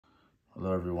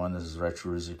Hello everyone, this is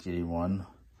wreckelss81,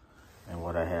 and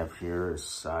what I have here is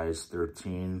size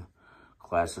 13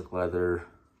 classic leather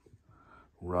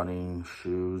running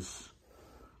shoes.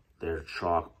 They're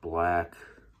chalk black.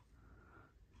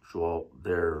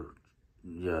 They're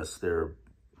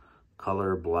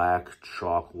color black,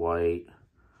 chalk white,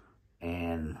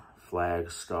 and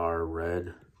flag star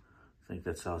red. I think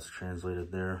that's how it's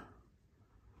translated there.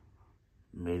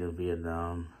 Made in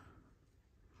Vietnam.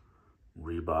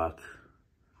 Reebok.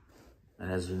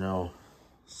 And as you know,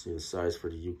 see the size for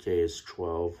the UK is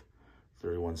 12,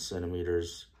 31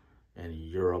 centimeters, and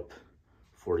Europe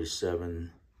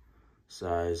 47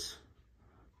 size,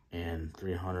 and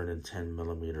 310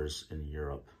 millimeters in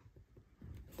Europe.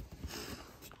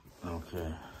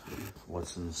 Okay,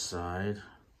 what's inside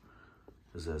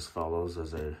is as follows,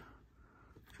 as I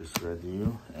just read to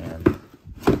you, and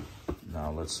now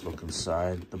let's look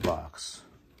inside the box.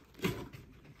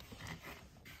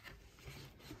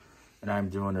 And I'm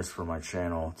doing this for my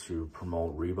channel to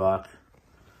promote Reebok.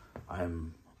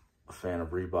 I'm a fan of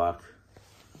Reebok.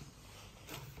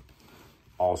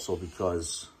 Also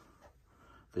because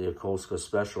the Yokosuka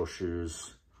Special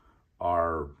shoes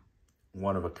are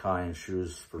one-of-a-kind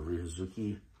shoes for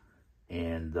Ryuzuki,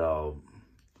 and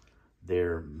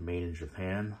they're made in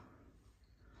Japan.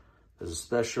 There's a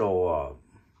special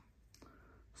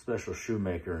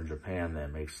shoemaker in Japan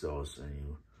that makes those, and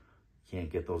you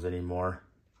can't get those anymore.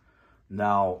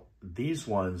 Now, these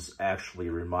ones actually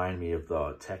remind me of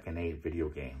the Tekken 8 video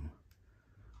game.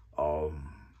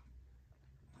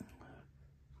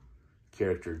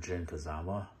 Character Jin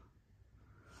Kazama.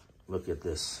 Look at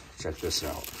this. Check this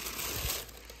out.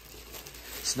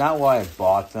 It's not why I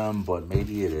bought them, but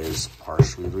maybe it is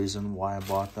partially the reason why I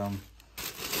bought them.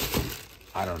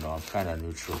 I don't know. I'm kind of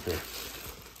neutral here.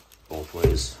 Both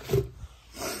ways.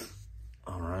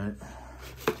 Alright.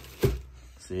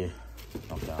 See?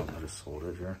 Okay, I'll just hold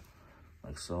it here,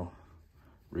 like so.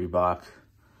 Reebok,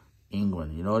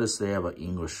 England. You notice they have an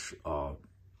English,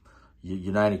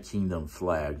 United Kingdom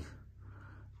flag.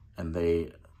 And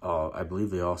they, I believe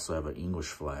they also have an English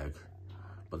flag.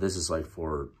 But this is like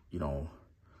for, you know,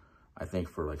 I think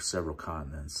for like several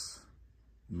continents.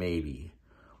 Maybe.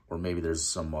 Or maybe there's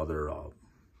some other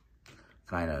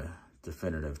kind of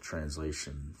definitive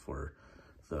translation for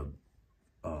the,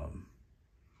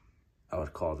 I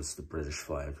would call this the British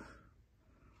flag,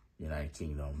 United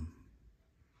Kingdom.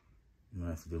 I'm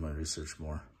gonna have to do my research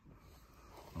more.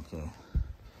 Okay.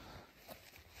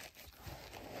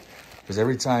 Because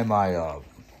every time I'm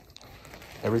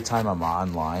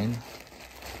online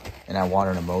and I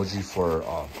want an emoji for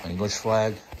English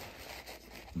flag,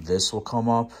 this will come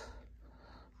up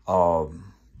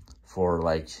for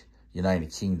like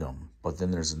United Kingdom. But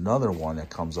then there's another one that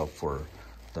comes up for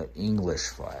the English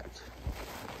flag.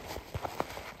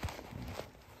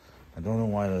 I don't know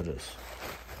why that is.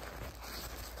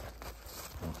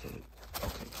 Okay,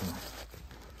 come on.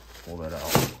 Pull that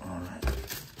out. All right.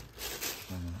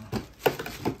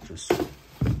 Just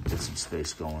get some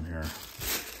space going here.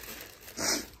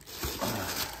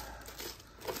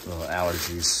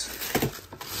 Allergies.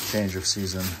 Change of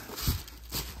season.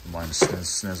 Mind the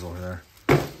snizzle here.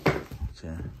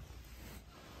 Okay.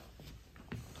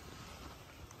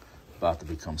 About to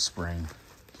become spring.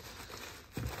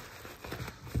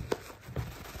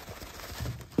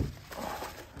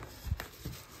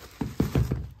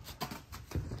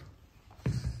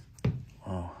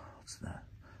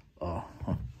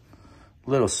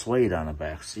 Little suede on the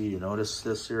back. See, you notice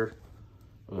this here?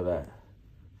 Look at that.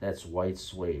 That's white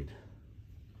suede.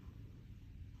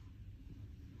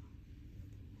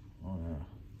 Oh, yeah.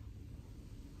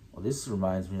 Well, this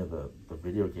reminds me of the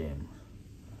video game.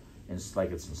 And it's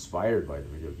like it's inspired by the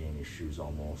video game, these shoes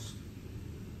almost.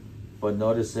 But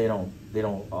notice they don't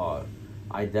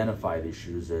identify these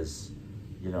shoes as,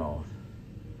 you know,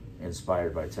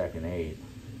 inspired by Tekken 8.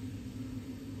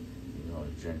 You know,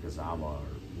 Jin Kazama or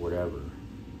whatever.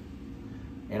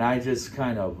 And I just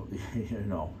kind of, you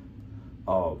know,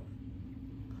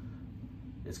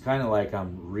 it's kind of like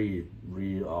I'm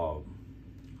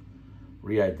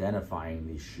re-identifying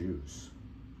these shoes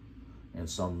in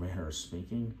some manner of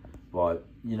speaking. But,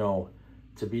 you know,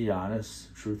 to be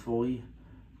honest, truthfully,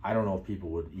 I don't know if people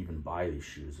would even buy these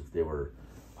shoes if they were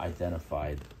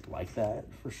identified like that,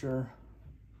 for sure.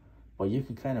 But you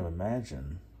can kind of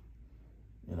imagine,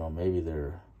 you know, maybe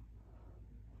they're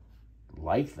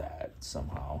like that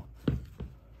somehow,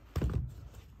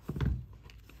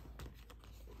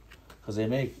 because they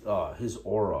make his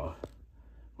aura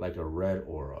like a red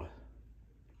aura.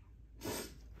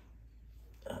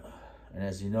 And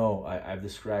as you know, I've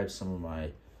described some of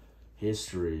my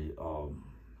history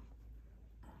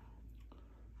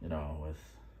know, with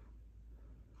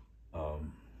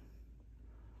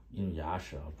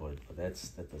Yasha, but that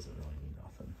doesn't really mean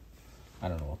nothing. I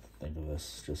don't know what to think of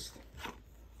this. Just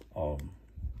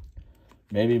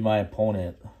maybe my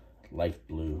opponent liked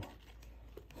blue.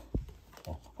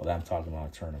 Well, I'm talking about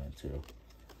a tournament too.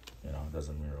 You know, it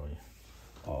doesn't really.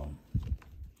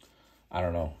 I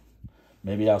don't know.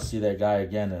 Maybe I'll see that guy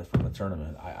again from the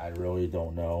tournament. I really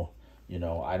don't know. You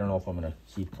know, I don't know if I'm gonna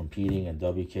keep competing in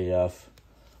WKF.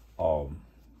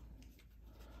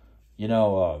 You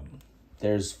know,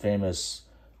 there's famous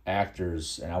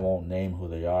actors, and I won't name who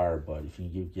they are, but if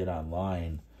you get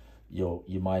online, you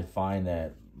might find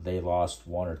that they lost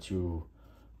 1 or 2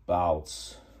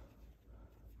 bouts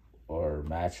or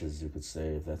matches, you could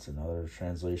say, if that's another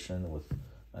translation, with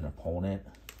an opponent.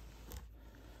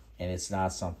 And it's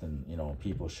not something, you know,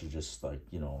 people should just, like,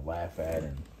 you know, laugh at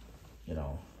and, you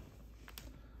know,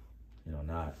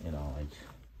 not, you know, like,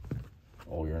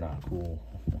 oh, you're not cool.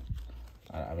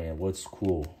 I mean, what's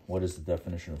cool? What is the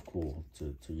definition of cool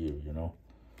to you, you know?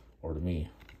 Or to me?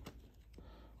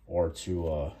 Or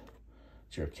to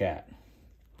your cat?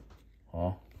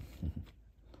 Huh?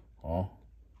 Huh?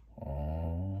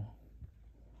 Oh.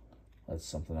 That's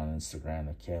something on Instagram.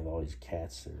 The cat, all these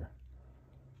cats there.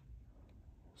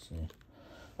 See?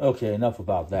 Okay, enough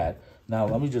about that. Now,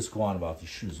 let me just go on about the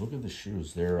shoes. Look at the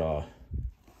shoes. They're,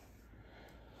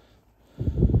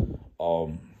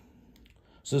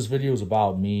 so this video is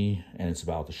about me, and it's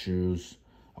about the shoes.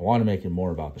 I want to make it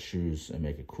more about the shoes and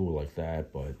make it cool like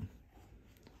that, but,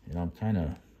 you know, I'm kind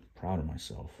of proud of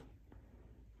myself.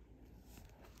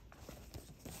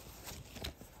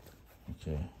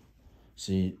 Okay.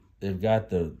 See, they've got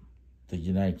the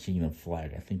United Kingdom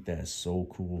flag. I think that is so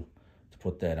cool to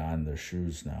put that on their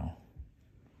shoes now.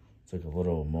 It's like a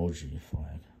little emoji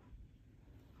flag.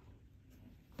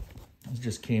 It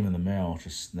just came in the mail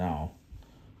just now.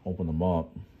 Open them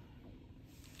up.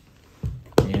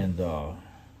 And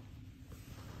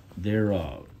they're,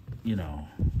 you know,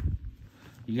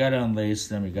 you got to unlace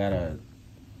them. You got to,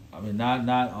 I mean, not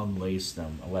unlace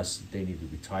them unless they need to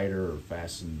be tighter or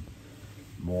fastened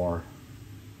more.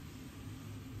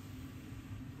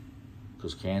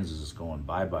 Because Kansas is going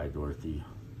bye-bye, Dorothy.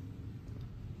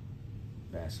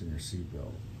 Fasten your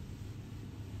seatbelt.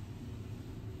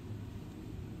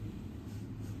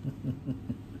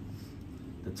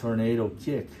 The tornado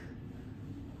kick.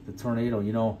 The tornado,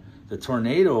 you know, the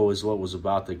tornado is what was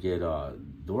about to get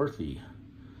Dorothy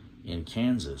in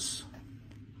Kansas.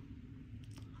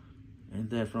 Ain't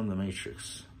that from The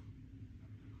Matrix?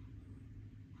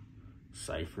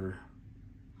 Cypher.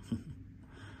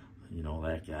 You know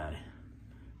that guy.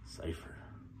 Cypher.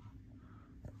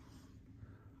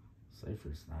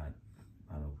 Cypher's not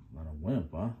a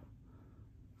wimp, huh?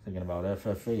 Thinking about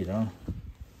FF8, huh?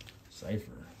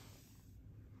 Cypher.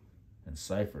 And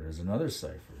Cypher. There's another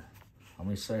Cypher. How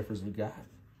many Cyphers we got?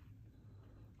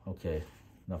 Okay,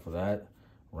 enough of that.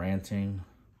 Ranting,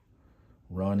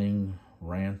 running,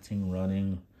 ranting,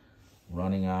 running,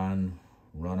 running on,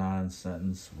 run on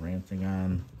sentence, ranting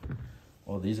on.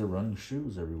 Oh, these are running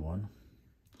shoes, everyone.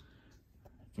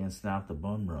 Can't stop the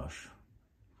bum rush.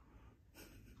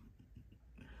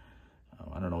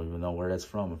 I don't even know where that's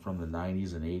from. I'm from the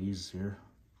 90s and 80s here.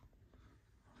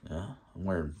 Yeah, I'm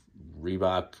wearing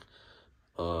Reebok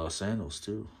sandals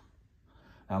too.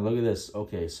 Now look at this.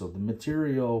 Okay, so the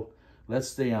material, let's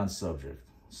stay on subject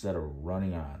instead of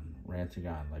running on, ranting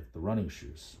on, like the running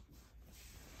shoes.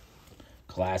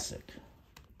 Classic.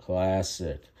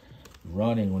 Classic.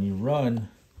 Running, when you run,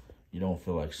 you don't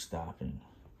feel like stopping.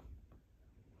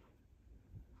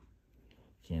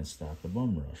 Can't stop the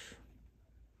bum rush.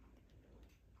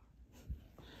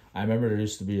 I remember there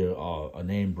used to be a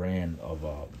name brand of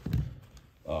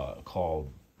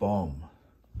called Bum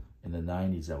in the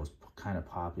 90s that was kind of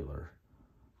popular.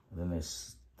 And then they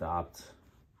stopped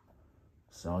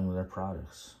selling their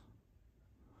products.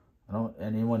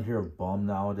 Anyone hear of Bum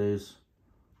nowadays?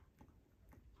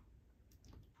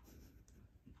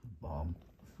 Bum.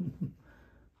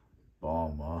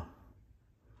 Bum, huh?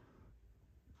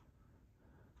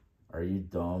 Are you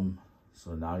dumb?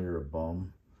 So now you're a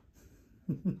bum?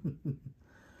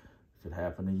 Could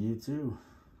happen to you too.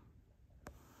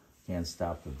 Can't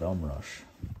stop the dumb rush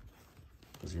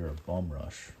because you're a bum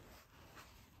rush.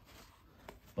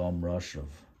 Bum rush of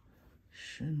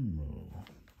Shinmu.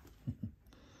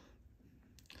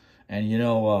 And you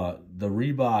know, the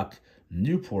Reebok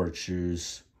Newport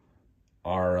shoes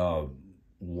are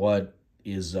what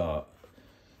is the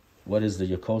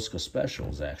Yokosuka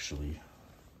specials actually.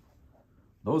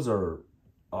 Those are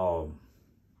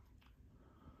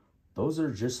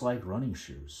just like running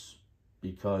shoes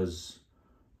because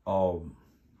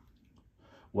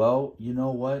Well, you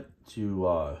know what?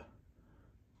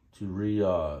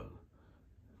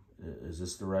 Is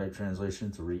this the right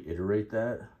translation? To reiterate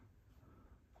that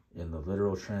in the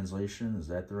literal translation, is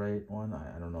that the right one?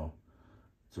 I don't know.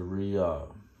 To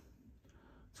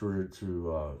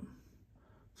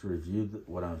review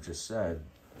what I've just said,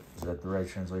 is that the right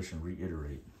translation?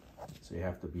 Reiterate. So you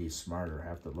have to be smarter,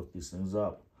 have to look these things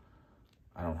up.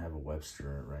 I don't have a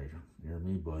Webster right near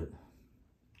me, but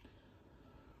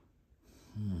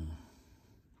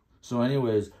So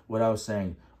anyways, what I was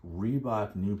saying,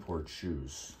 Reebok Newport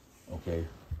shoes, okay?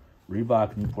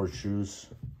 Reebok Newport shoes,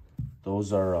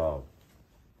 those are,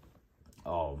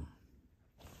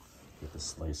 get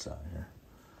this lace out here.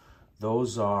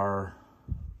 Those are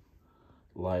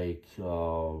like,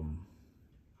 those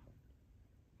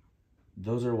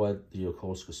are what the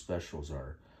Yokosuka specials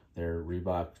are. They're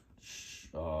Reebok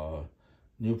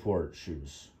Newport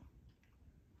shoes.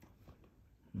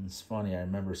 And it's funny, I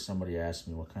remember somebody asked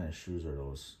me, what kind of shoes are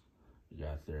those you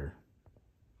got there?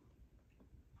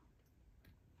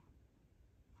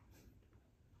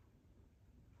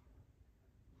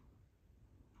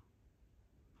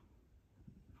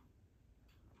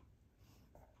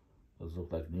 Those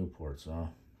look like Newports, huh?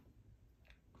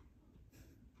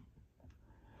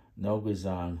 No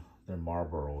Gizang, they're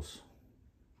Marlboros.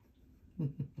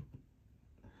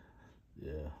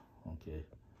 Yeah, okay.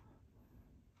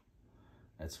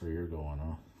 That's where you're going,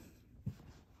 huh?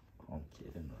 I'm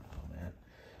kidding around, man.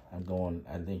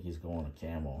 I think he's going to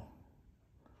camel.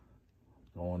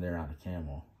 Going there on a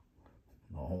camel.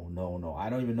 No. I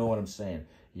don't even know what I'm saying.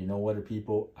 You know what,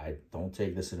 people? I don't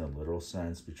take this in a literal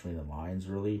sense between the lines,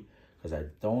 really, because I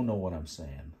don't know what I'm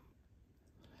saying.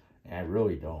 And I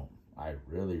really don't. I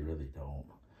really don't.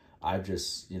 I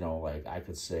just, like I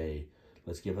could say,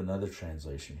 let's give another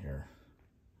translation here.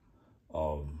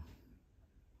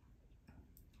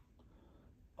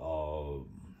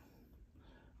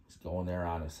 He's going there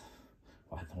on his,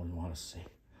 well, I don't even want to say,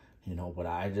 but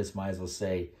I just might as well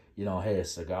say, hey, a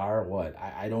cigar, what?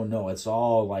 I don't know. It's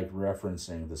all like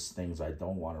referencing this things I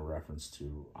don't want to reference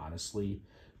to, honestly,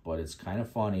 but it's kind of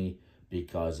funny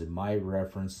because it might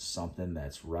reference something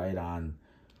that's right on,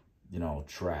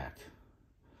 track,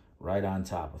 right on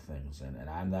top of things. And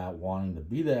I'm not wanting to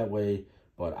be that way,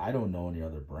 but I don't know any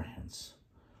other brands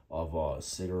of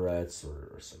cigarettes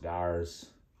or cigars.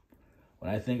 When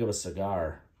I think of a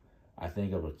cigar, I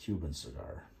think of a Cuban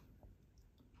cigar.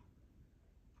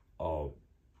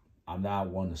 I'm not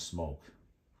one to smoke,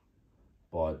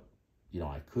 but,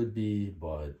 I could be,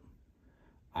 but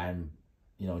I'm,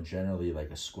 generally like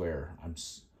a square.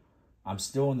 I'm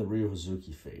still in the Ryu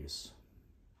Hazuki phase,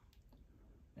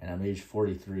 and I'm age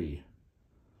 43.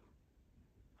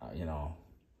 You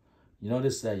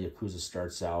notice that Yakuza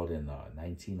starts out in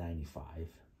 1995.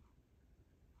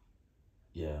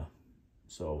 Yeah,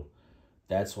 so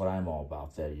that's what I'm all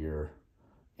about that year.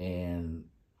 And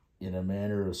in a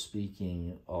manner of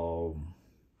speaking, I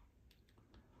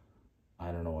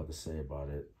don't know what to say about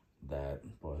it,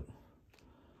 but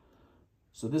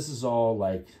so this is all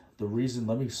like the reason.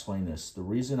 Let me explain this. The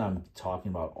reason I'm talking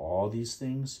about all these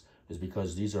things is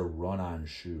because these are run-on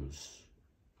shoes.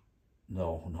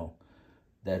 No,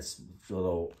 that's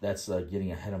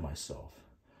getting ahead of myself.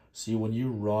 See, when you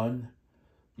run,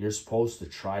 you're supposed to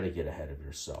try to get ahead of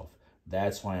yourself.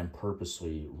 That's why I'm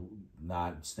purposely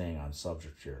not staying on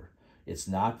subject here. It's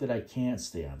not that I can't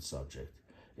stay on subject.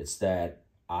 It's that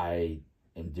I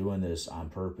am doing this on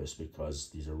purpose because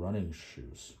these are running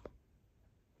shoes.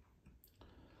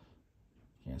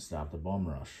 Can't stop the bum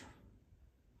rush.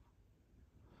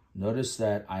 Notice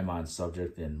that I'm on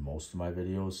subject in most of my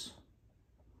videos,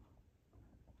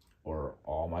 or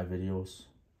all my videos.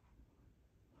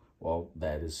 Well,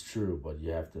 that is true, but you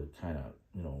have to kind of,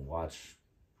 watch.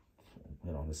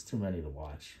 There's too many to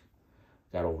watch.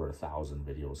 Got over 1,000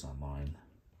 videos online.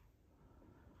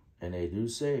 And they do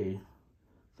say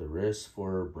the risk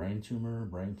for brain tumor,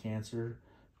 brain cancer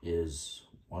is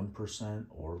 1%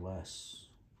 or less.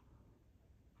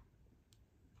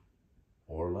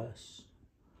 Or less.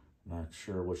 Not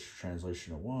sure which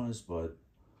translation it was, but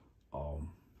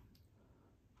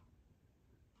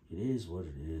it is what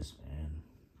it is, man.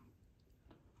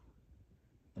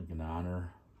 Thinking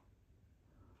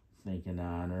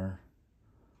honor.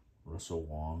 Russell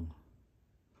Wong.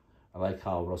 I like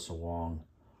how Russell Wong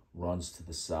runs to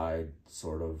the side,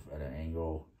 sort of at an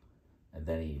angle, and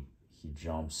then he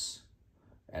jumps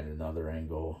at another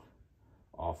angle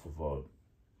off of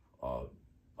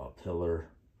a pillar.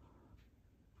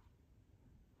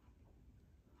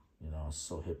 It's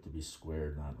so hip to be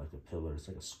squared, not like a pillar. It's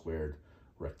like a squared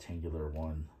rectangular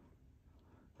one.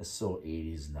 That's so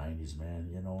 80s, 90s, man.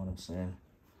 You know what I'm saying?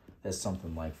 That's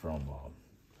something like from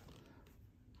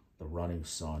The Running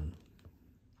Sun.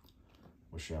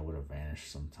 Wish I would have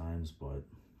vanished sometimes, but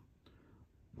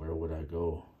where would I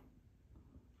go?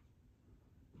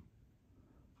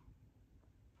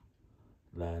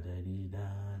 La da dee da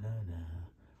da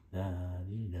da, da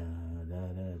dee da da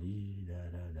da dee da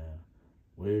da da.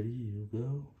 Where do you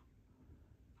go,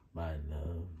 my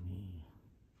love me,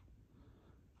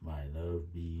 my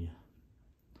love be?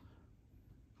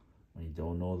 When you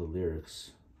don't know the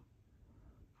lyrics,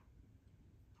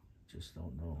 just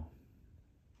don't know.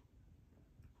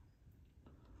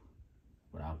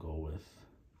 But I'll go with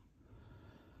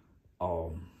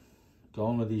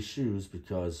going with these shoes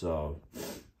because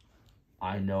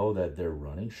I know that they're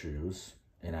running shoes,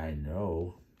 and I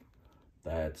know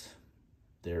that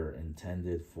they're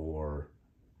intended for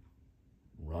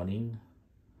running.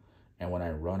 And when I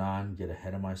run on, get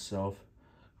ahead of myself,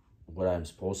 what I'm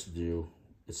supposed to do,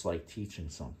 it's like teaching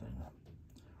something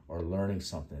or learning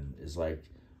something. Is like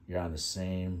you're on the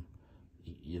same,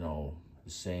 the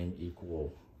same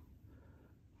equal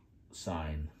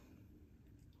sign,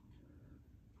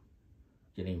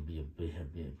 getting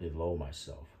below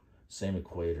myself. Same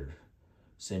equator,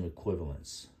 same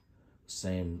equivalence,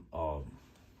 same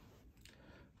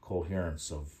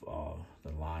coherence of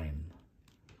the line,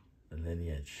 the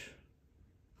lineage.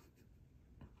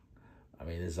 I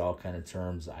mean, there's all kind of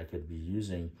terms I could be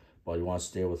using, but you want to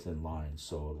stay within line.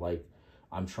 So like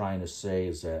I'm trying to say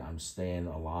is that I'm staying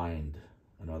aligned.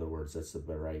 In other words, that's the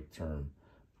right term,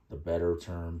 the better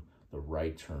term, the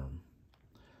right term.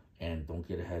 And don't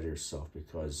get ahead of yourself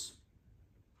because,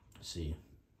 see,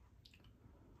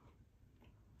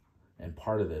 and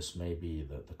part of this may be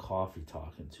the coffee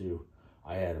talking too.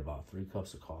 I had about 3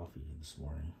 cups of coffee this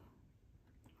morning.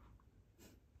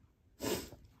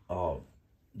 Oh,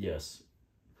 yes.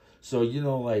 So,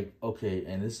 like, okay,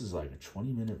 and this is like a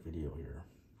 20-minute video here.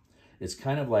 It's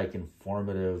kind of like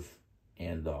informative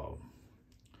and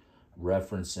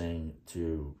referencing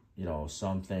to,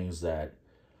 some things that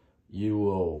you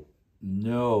will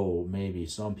know, maybe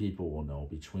some people will know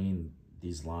between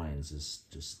these lines is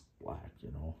just black,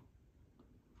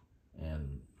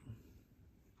 and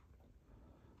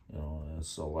and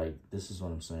so like this is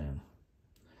what I'm saying.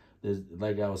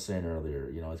 Like I was saying earlier,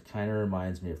 it kind of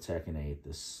reminds me of Tekken 8,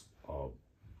 this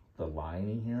the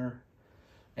lining here,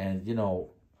 and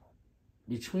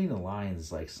between the lines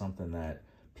is like something that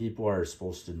people are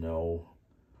supposed to know,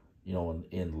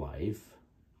 in life.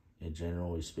 And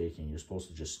generally speaking, you're supposed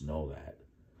to just know that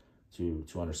to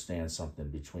understand something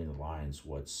between the lines,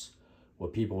 what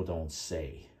people don't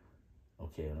say.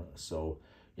 Okay, so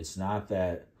it's not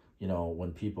that,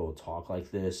 when people talk like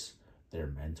this, they're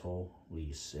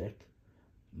mentally sick.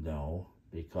 No,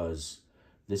 because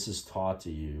this is taught to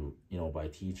you, by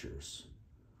teachers.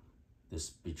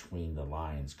 This between the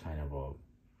lines kind of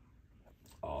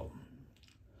a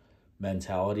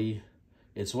mentality.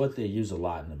 It's what they use a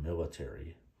lot in the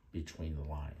military, between the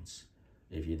lines.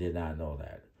 If you did not know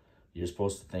that, you're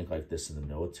supposed to think like this in the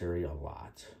military a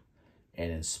lot, and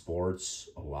in sports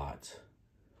a lot.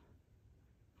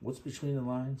 What's between the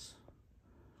lines?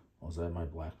 Was that my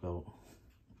black belt?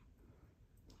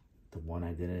 The one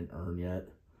I didn't earn yet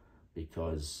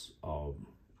because I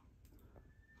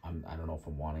don't know if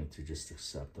I'm wanting to just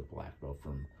accept the black belt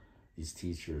from these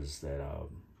teachers that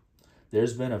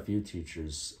there's been a few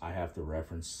teachers I have to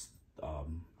reference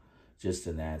just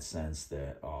in that sense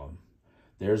that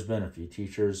there's been a few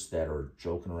teachers that are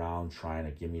joking around trying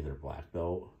to give me their black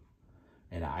belt,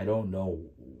 and I don't know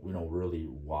really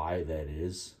why that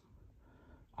is.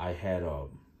 I had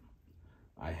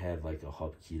like a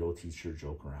Hapkido teacher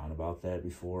joke around about that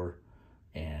before,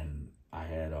 and I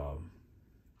had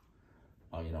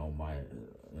like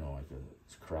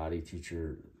a karate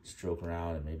teacher joke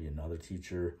around, and maybe another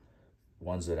teacher,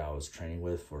 ones that I was training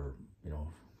with for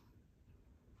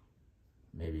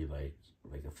maybe like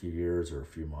a few years or a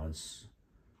few months,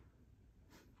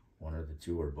 one or the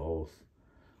two or both.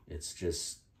 It's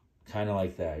just kind of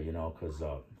like that, because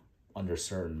under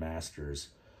certain masters,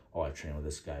 I trained with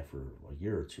this guy for a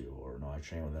year or two, or no, I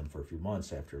trained with him for a few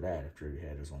months after that, after he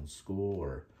had his own school,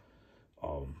 or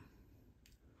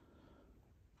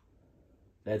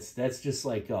that's just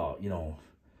like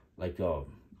like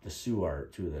the Sioux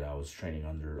art too that I was training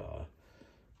under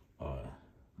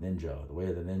Ninja, the Way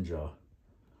of the Ninja.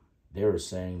 They were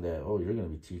saying that, you're going to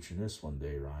be teaching this one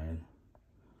day, Ryan.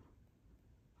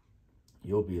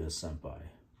 You'll be the senpai.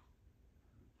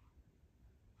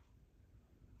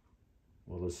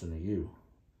 We'll listen to you.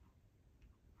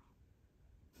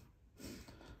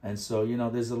 And so,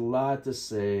 there's a lot to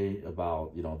say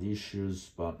about, these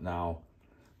shoes. But now,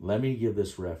 let me give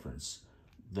this reference.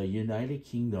 the United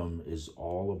Kingdom is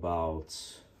all about,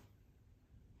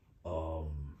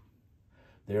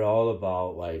 they're all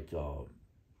about like,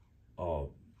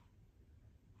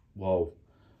 well,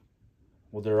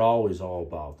 they're always all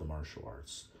about the martial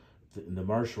arts. The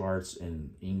martial arts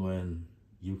in England,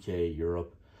 UK,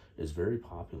 Europe is very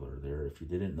popular there, if you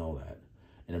didn't know that.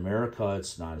 In America,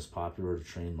 it's not as popular to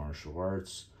train martial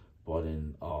arts, but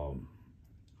in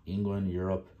England,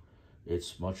 Europe,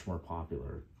 it's much more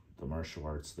popular, the martial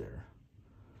arts there.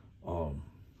 And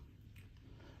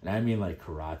I mean like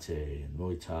karate and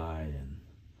Muay Thai, and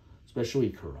especially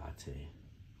karate.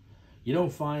 You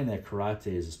don't find that karate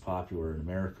is as popular in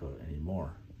America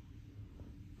anymore.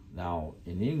 Now,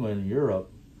 in England and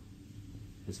Europe,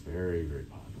 it's very, very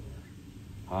popular.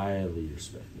 Highly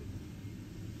respected.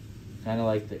 Kind of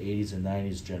like the 80s and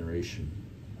 90s generation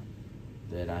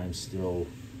that I'm still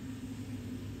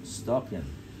stuck in.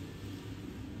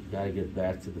 Gotta get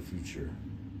back to the future.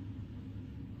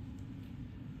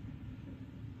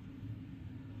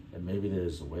 And maybe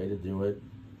there's a way to do it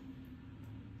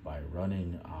by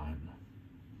running on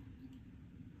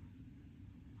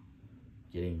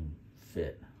getting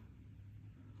fit.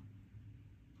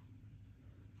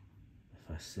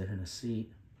 If I sit in a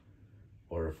seat,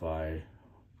 or if I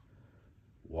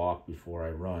walk before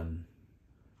I run,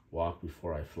 walk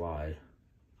before I fly,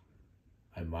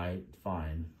 I might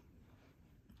find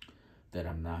that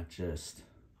I'm not just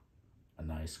a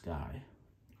nice guy.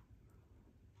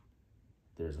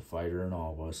 There's a fighter in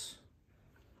all of us,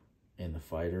 and the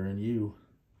fighter in you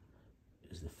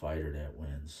is the fighter that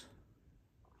wins.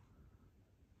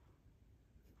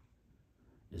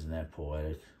 Isn't that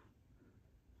poetic?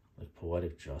 Like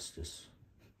poetic justice.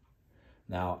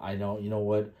 Now, I know, you know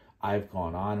what? I've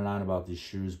gone on and on about these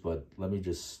shoes, but let me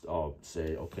just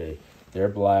say, okay, they're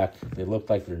black. They look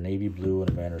like they're navy blue in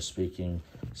a manner of speaking.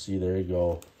 See, there you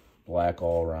go. Black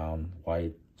all around,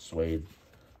 white, suede.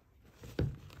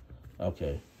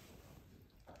 Okay.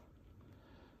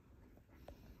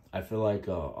 I feel like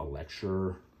a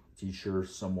lecturer, teacher,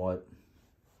 somewhat.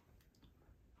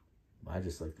 I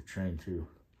just like to train too.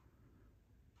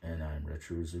 And I'm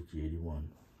Retro Uzuki 81.